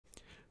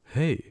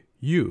Hey,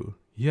 you.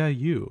 Yeah,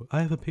 you.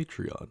 I have a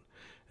Patreon.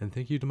 And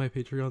thank you to my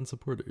Patreon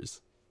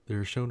supporters.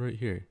 They're shown right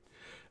here.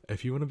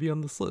 If you want to be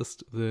on this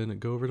list, then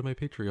go over to my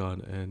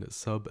Patreon and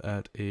sub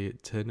at a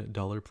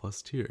 $10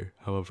 plus tier.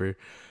 However,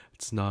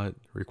 it's not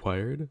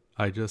required.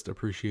 I just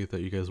appreciate that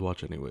you guys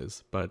watch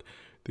anyways. But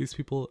these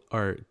people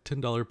are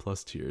 $10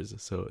 plus tiers,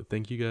 so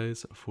thank you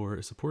guys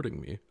for supporting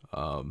me.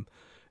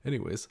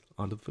 Anyways,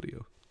 on to the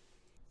video.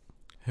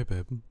 Hey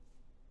babe.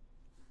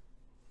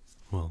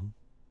 Well,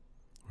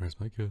 where's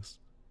my kiss?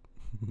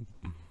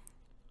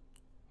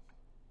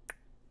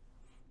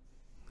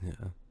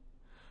 Yeah,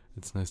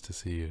 it's nice to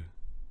see you.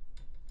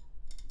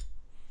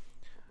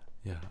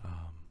 Yeah,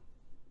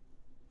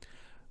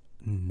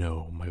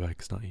 no, my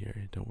bike's not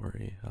here, don't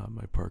worry.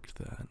 I parked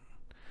that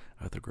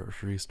at the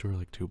grocery store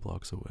like 2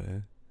 blocks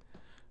away,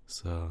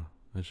 so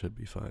it should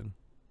be fine.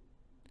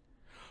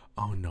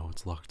 Oh no,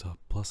 it's locked up.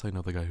 Plus, I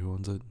know the guy who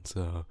owns it,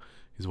 so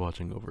he's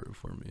watching over it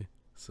for me.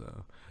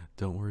 So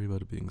don't worry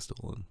about it being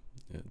stolen.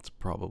 It's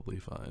probably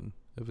fine.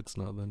 If it's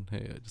not, then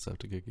hey, I just have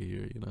to kick it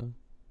here, you know?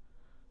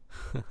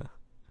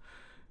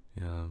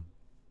 Yeah,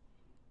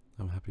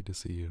 I'm happy to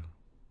see you.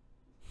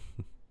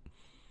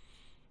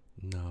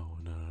 No.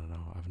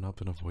 I've not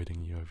been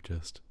avoiding you. I've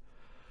just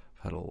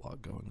had a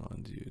lot going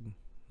on, dude.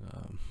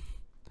 Um,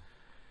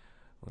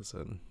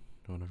 Listen,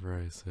 whenever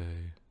I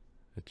say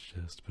it's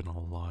just been a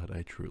lot,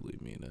 I truly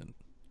mean it.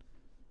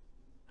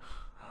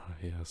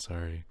 Yeah,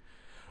 sorry.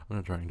 I'm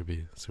not trying to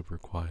be super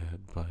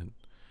quiet, but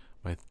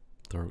my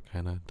throat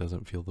kind of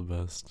doesn't feel the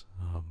best.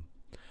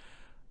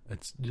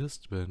 It's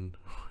just been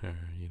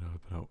where,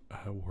 I've been out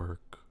at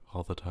work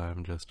all the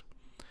time, just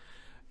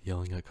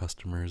yelling at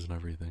customers and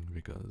everything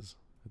because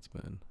it's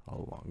been a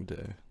long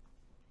day.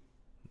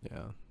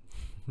 Yeah.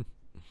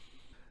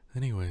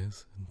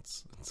 Anyways,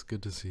 it's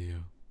good to see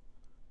you.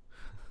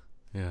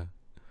 Yeah.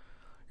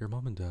 Your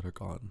mom and dad are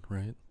gone,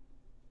 right?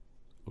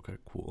 Okay,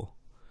 cool.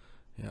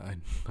 Yeah,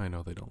 I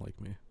know they don't like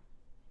me.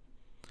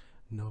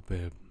 No,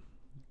 babe.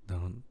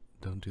 Don't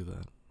do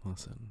that.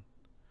 Listen.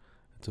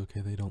 It's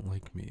okay they don't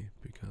like me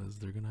because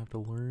they're going to have to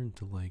learn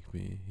to like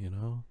me, you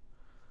know?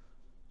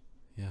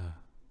 Yeah.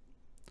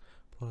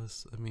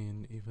 Plus, I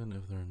mean, even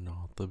if they're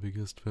not the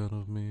biggest fan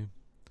of me,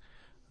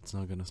 it's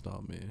not gonna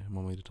stop me.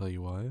 Want me to tell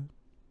you why?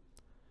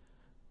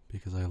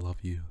 Because I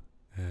love you,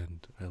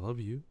 and I love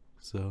you,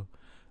 so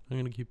I'm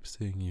gonna keep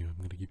seeing you. I'm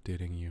gonna keep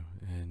dating you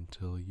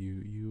until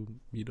you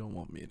don't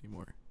want me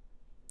anymore.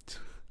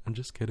 I'm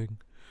just kidding.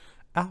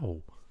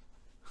 Ow!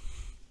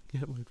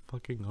 Get my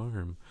fucking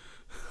arm.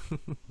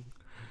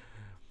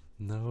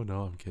 No,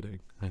 I'm kidding.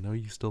 I know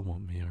you still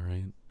want me,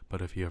 alright?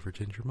 But if you ever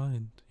change your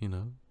mind,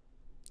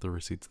 the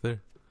receipt's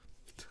there.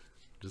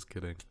 Just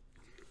kidding.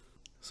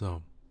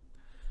 So,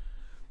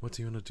 what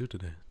do you want to do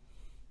today?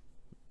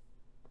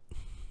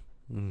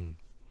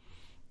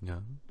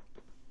 Yeah.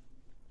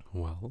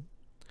 Well,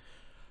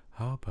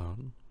 how about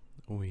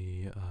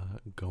we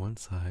go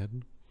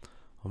inside?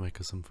 I'll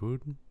make us some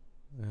food,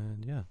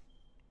 and yeah.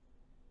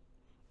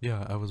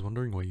 Yeah, I was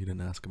wondering why you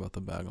didn't ask about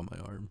the bag on my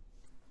arm.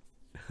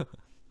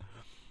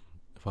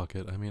 Fuck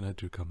it. I mean, I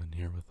do come in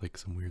here with like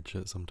some weird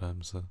shit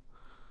sometimes, so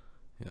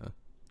yeah.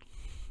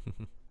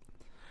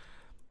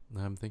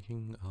 I'm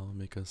thinking I'll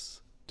make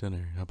us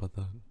dinner. How about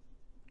that?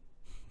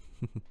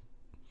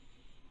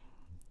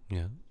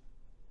 Yeah.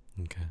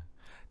 Okay.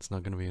 It's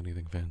not gonna be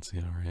anything fancy,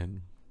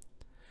 alright?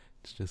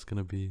 It's just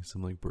gonna be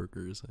some like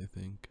burgers, I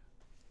think.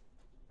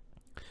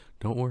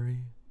 Don't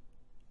worry.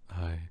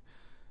 I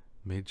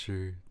made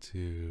sure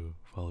to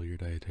follow your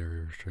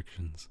dietary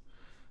restrictions.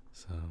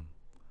 So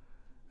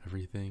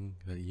everything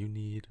that you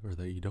need or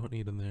that you don't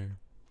need in there,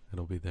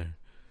 it'll be there.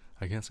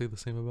 I can't say the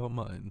same about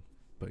mine,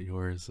 but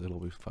yours, it'll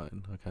be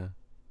fine, okay?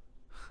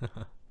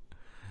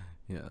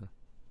 Yeah.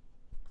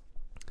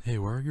 Hey,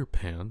 where are your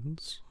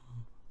pants?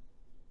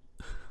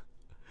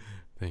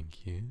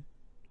 Thank you.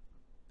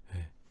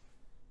 Hey.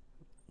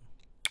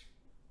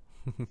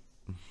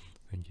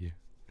 Thank you.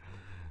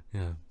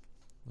 Yeah.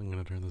 I'm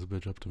gonna turn this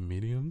bitch up to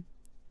medium.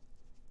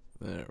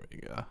 There we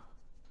go.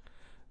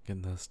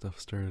 Getting that stuff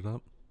started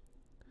up.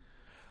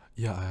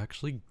 Yeah, I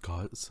actually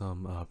got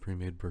some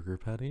pre-made burger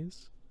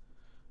patties.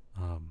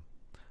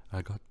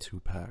 I got 2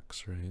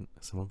 packs, right?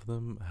 Some of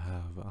them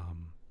have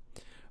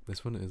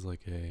this one is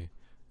like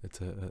it's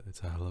a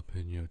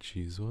jalapeno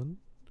cheese one,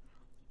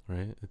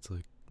 right? It's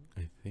like,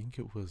 I think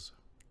it was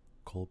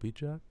Colby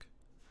Jack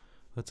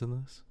that's in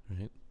this,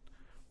 right?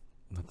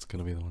 That's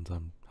gonna be the ones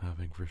I'm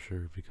having for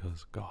sure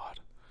because God,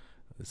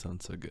 it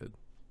sounds so good.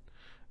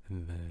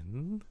 And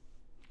then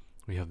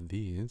we have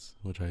these,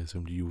 which I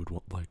assumed you would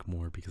like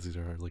more because these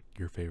are like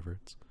your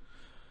favorites.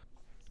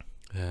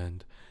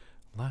 And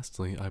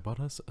lastly, I bought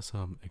us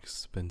some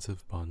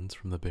expensive buns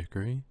from the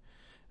bakery.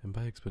 And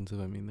by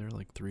expensive, I mean they're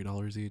like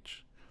 $3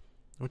 each,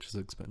 which is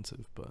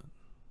expensive, but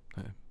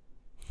hey,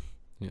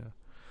 yeah.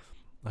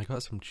 I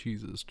got some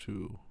cheeses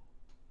too.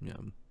 Yeah.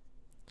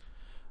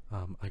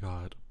 I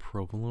got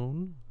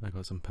provolone, I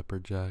got some pepper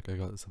jack, I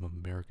got some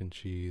American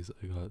cheese,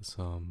 I got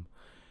some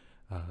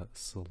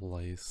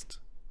sliced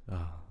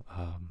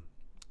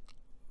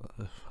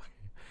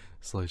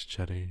sliced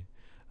cheddar,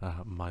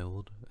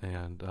 mild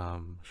and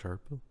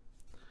sharp.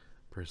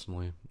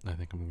 Personally, I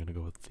think I'm gonna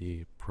go with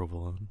the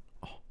provolone.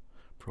 Oh,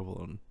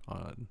 provolone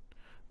on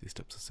these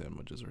types of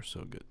sandwiches are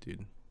so good,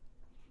 dude.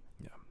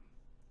 Yeah.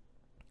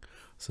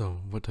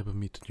 So, what type of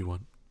meat did you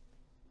want?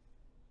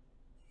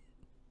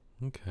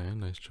 Okay,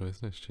 nice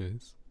choice, nice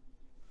choice.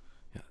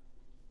 Yeah.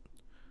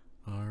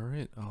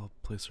 Alright, I'll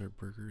place our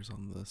burgers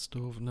on the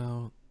stove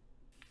now.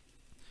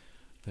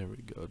 There we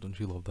go. Don't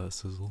you love that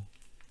sizzle?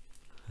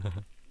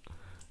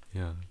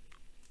 Yeah,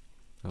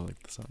 I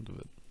like the sound of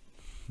it.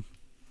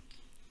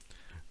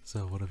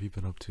 So, what have you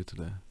been up to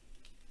today?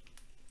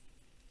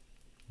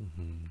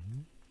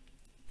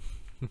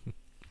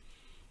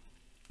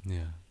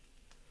 Yeah.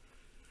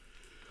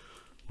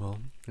 Well,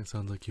 it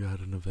sounds like you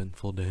had an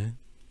eventful day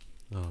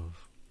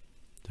of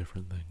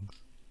different things.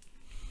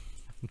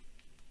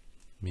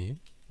 Me?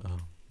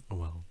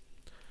 Well,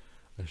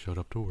 I showed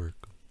up to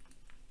work.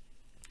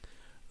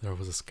 There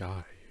was this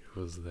guy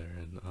who was there,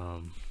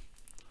 and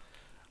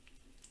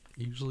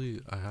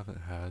usually I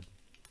haven't had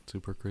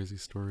super crazy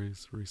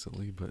stories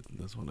recently, but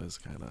this one is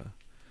kind of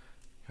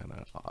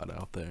odd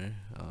out there.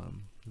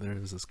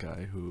 There's this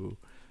guy who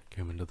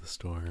came into the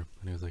store,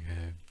 and he was like,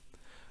 "Hey,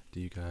 do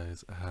you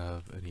guys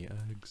have any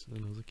eggs?"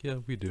 And I was like, "Yeah,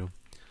 we do.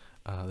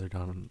 They're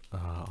down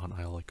on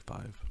aisle like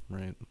 5,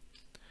 right?"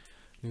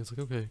 And he was like,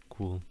 "Okay,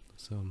 cool."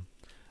 So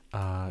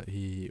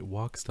he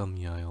walks down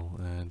the aisle,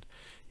 and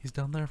he's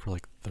down there for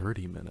like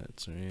 30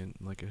 minutes, right?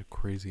 Like a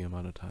crazy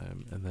amount of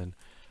time. And then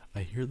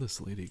I hear this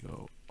lady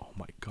go, "Oh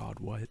my god,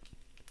 what?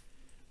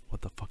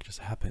 What the fuck just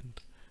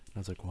happened?" And I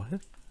was like,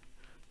 "What?"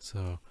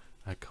 So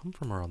I come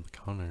from around the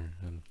counter,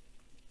 and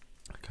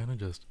I kind of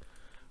just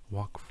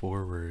walk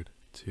forward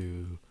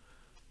to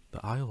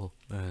the aisle,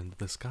 and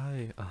this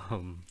guy,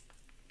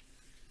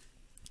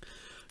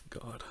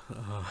 God,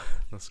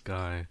 this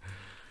guy,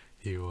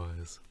 he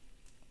was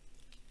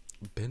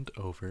bent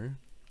over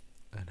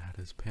and had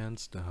his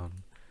pants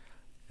down,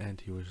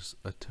 and he was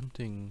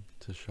attempting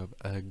to shove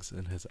eggs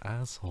in his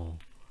asshole.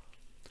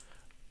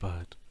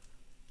 But,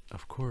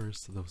 of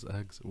course, those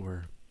eggs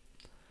were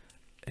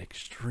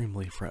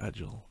extremely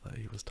fragile that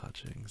he was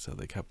touching, so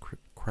they kept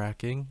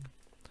cracking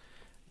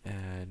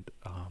and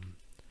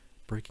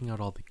breaking out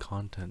all the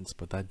contents,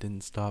 but that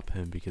didn't stop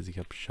him because he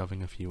kept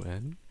shoving a few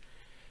in.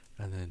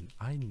 And then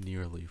I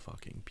nearly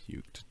fucking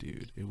puked,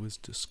 dude. It was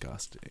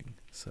disgusting.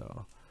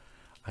 So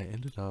I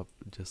ended up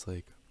just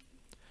like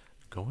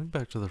going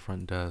back to the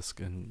front desk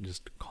and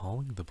just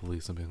calling the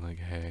police and being like,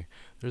 "Hey,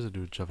 there's a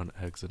dude shoving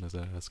eggs in his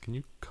ass. Can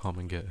you come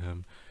and get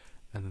him?"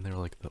 And then they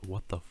were like,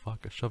 "What the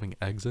fuck? Shoving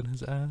eggs in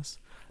his ass?"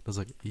 I was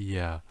like,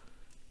 "Yeah,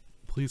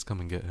 please come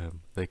and get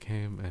him." They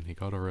came and he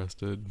got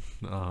arrested.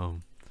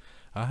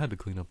 I had to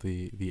clean up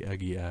the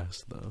eggy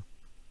ass though.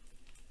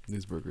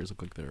 These burgers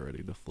look like they're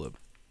ready to flip.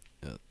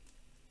 Yeah.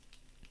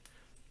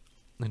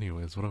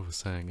 Anyways, what I was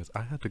saying is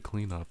I had to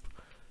clean up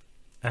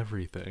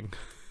everything.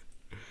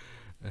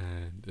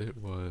 And it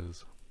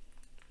was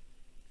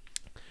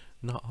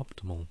not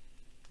optimal.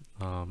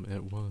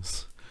 It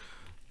was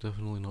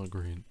definitely not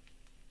great.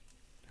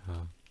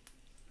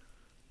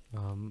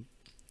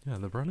 Yeah,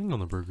 the browning on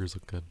the burgers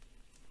look good.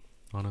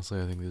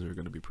 Honestly, I think these are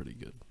going to be pretty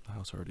good. The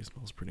house already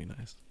smells pretty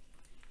nice.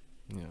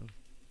 Yeah.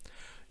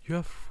 You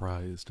have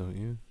fries, don't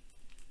you?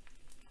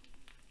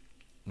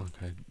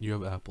 Okay, you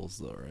have apples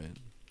though, right?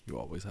 You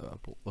always have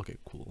apple. Okay,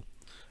 cool.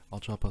 I'll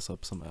chop us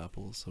up some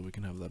apples so we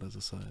can have that as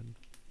a side.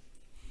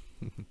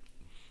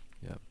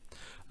 Yeah.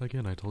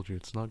 Again, I told you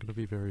it's not gonna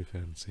be very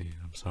fancy.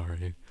 I'm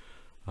sorry.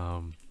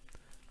 I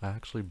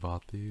actually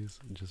bought these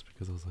just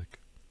because I was like,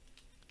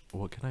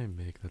 what can I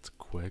make that's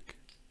quick,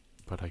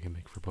 but I can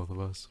make for both of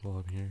us while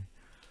I'm here?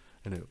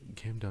 And it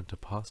came down to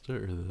pasta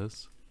or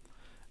this.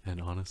 And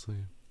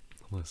honestly,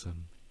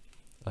 listen,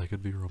 I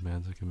could be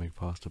romantic and make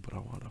pasta, but I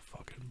want a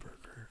fucking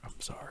burger. I'm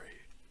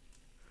sorry.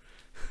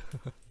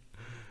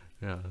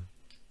 Yeah,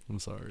 I'm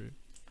sorry.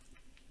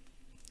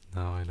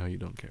 No, I know you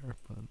don't care,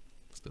 but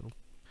still.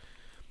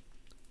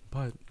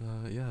 But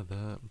yeah,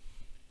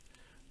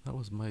 that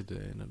was my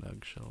day in a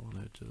nutshell,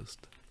 and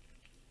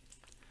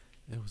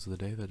it was the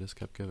day that just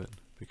kept giving,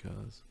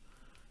 because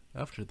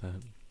after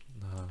that,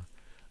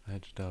 I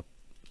ended up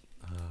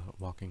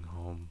walking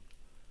home,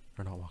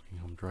 or not walking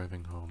home,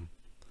 driving home.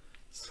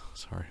 So,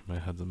 sorry, my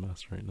head's a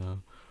mess right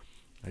now.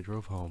 I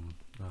drove home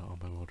on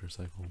my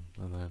motorcycle,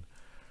 and then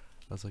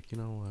I was like, you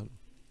know what?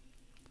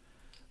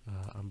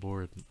 I'm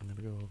bored. I'm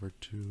gonna go over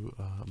to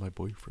my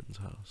boyfriend's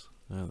house,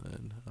 and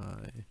then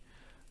I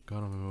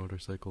got on my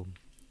motorcycle,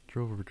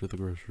 drove over to the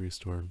grocery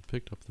store,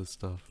 picked up this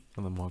stuff,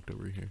 and then walked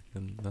over here,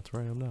 and that's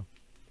where I am now.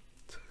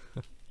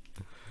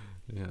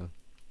 Yeah.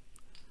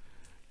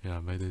 Yeah,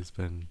 my day's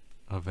been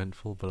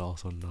eventful, but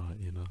also not,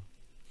 you know?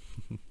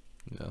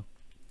 Yeah.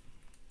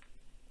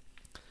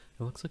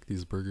 It looks like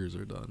these burgers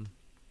are done.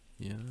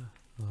 Yeah.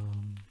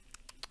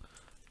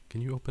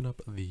 Can you open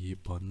up the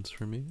buns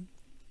for me?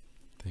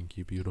 Thank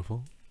you,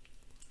 beautiful.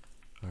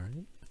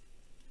 Alright.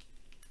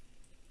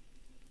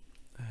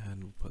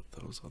 And we'll put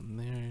those on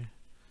there.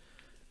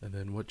 And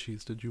then what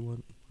cheese did you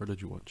want? Or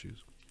did you want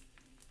cheese?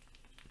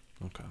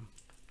 Okay.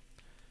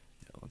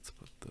 Yeah, let's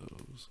put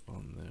those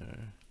on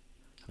there.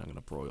 And I'm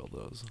gonna broil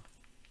those.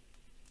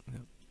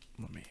 Yep.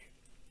 Let me.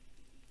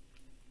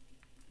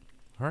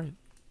 Alright.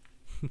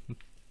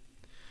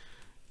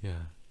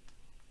 Yeah.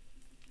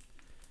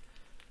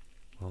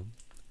 Well,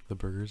 the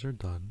burgers are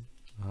done.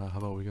 How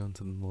about we go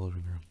into the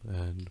living room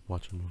and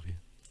watch a movie?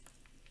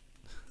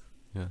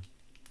 Yeah.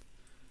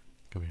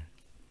 Come here.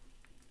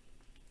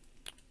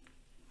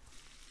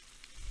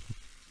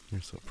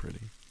 You're so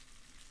pretty.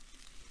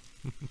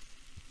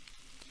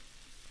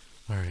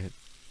 Alright.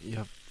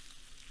 Yep.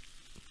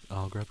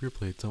 I'll grab your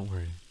plate, don't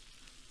worry.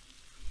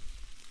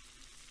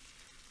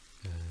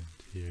 And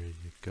here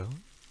you go.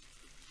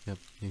 Yep,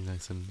 being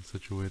nice and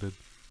situated.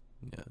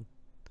 Yeah.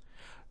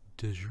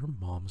 Does your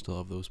mom still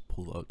have those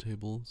pull-out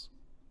tables?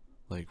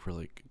 Like for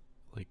like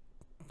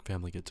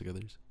family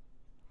get-togethers?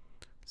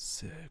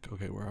 Sick.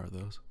 Okay, where are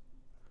those?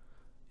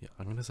 Yeah,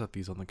 I'm gonna set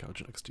these on the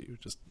couch next to you.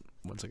 Just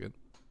 1 second.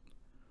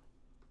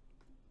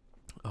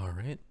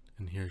 Alright,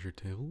 and here's your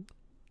table.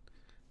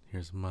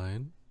 Here's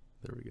mine.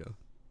 There we go.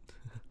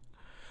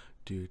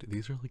 Dude,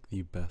 these are like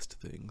the best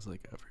things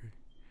like ever.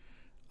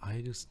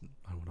 I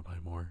want to buy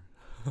more.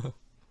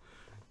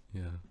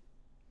 Yeah.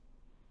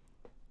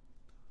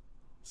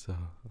 So,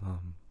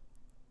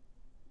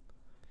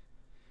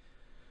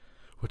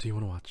 what do you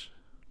want to watch?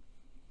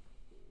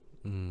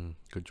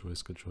 Good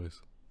choice, good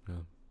choice.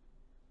 Yeah.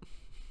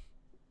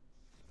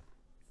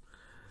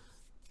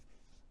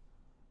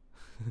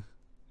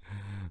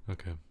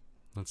 Okay.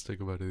 Let's take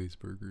a bite of these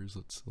burgers.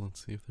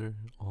 Let's see if they're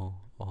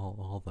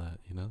all that,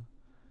 you know?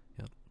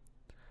 Yep.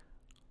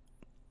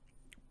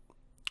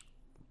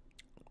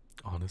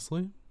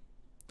 Honestly,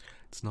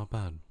 it's not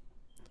bad.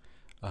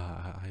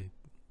 I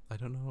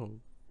don't know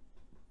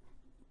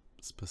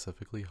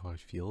specifically how I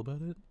feel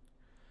about it,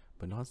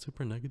 but not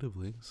super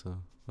negatively,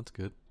 so that's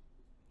good.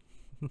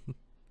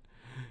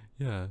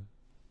 Yeah.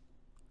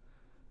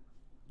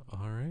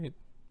 All right.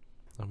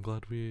 I'm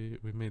glad we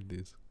made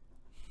these.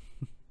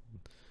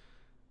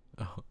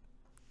 Oh,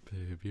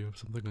 babe, you have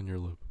something on your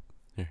lip.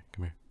 Here,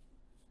 come here.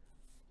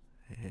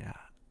 Yeah.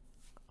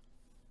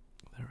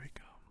 There we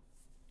go.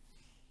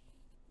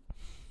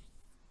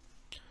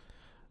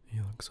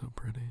 You look so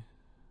pretty.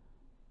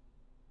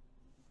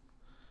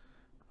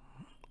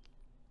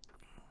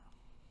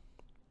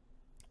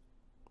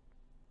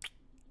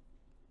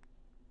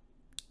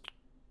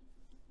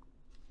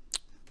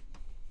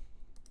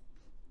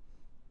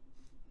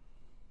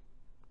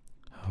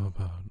 How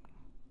about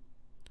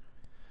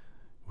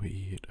we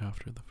eat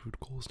after the food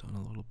cools down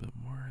a little bit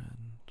more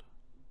and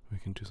we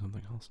can do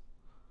something else?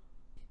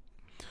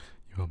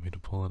 You want me to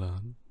pull it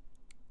on?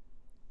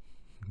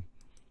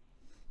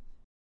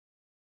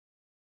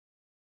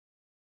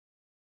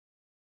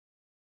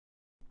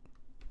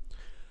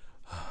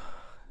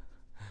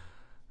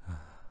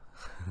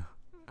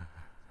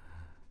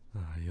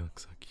 Ah, you look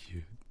so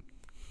cute.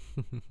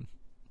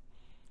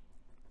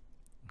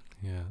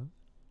 Yeah,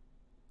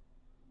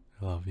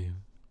 I love you.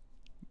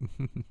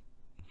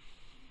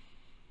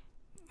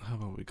 How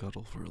about we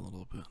cuddle for a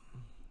little bit?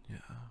 Yeah.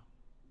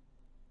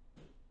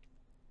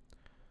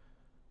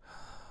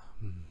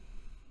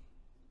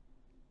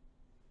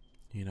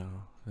 You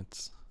know,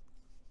 it's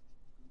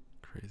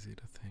crazy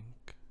to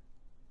think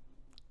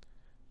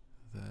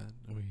that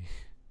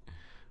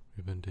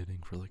we've been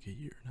dating for like a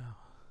year now.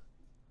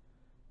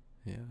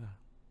 Yeah.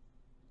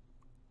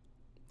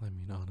 I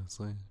mean,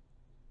 honestly,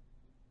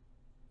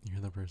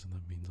 you're the person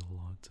that means a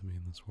lot to me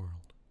in this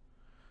world.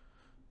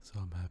 So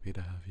I'm happy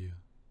to have you.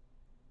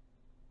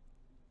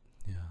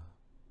 Yeah.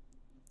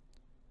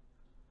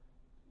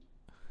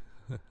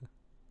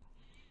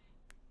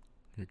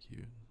 You're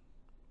cute.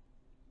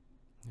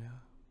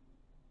 Yeah.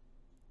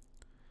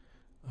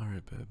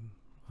 Alright, babe.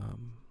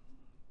 Um,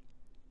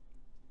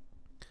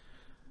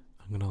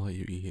 I'm gonna let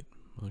you eat,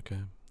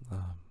 okay?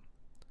 Um,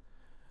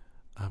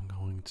 I'm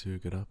going to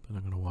get up and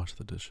I'm gonna wash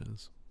the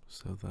dishes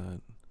so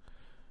that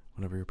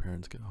whenever your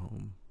parents get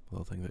home,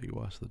 they'll think that you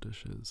washed the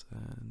dishes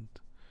and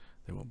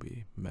they won't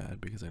be mad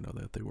because I know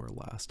that they were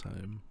last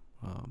time.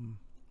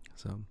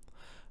 So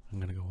I'm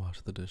gonna go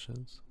wash the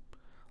dishes.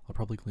 I'll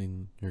probably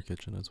clean your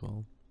kitchen as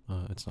well.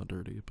 It's not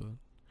dirty, but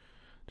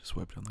just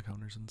wipe down the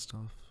counters and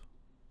stuff.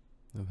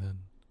 And then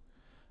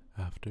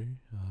after,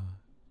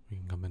 we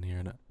can come in here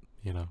and,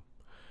 you know,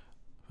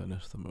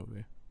 finish the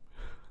movie.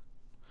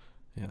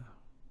 Yeah.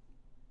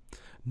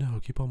 No,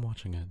 keep on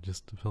watching it.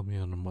 Just fill me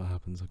in on what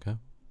happens, okay?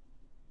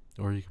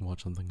 Or you can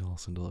watch something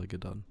else until I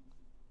get done.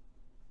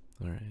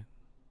 Alright.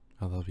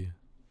 I love you.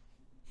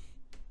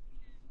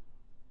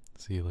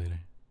 See you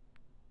later.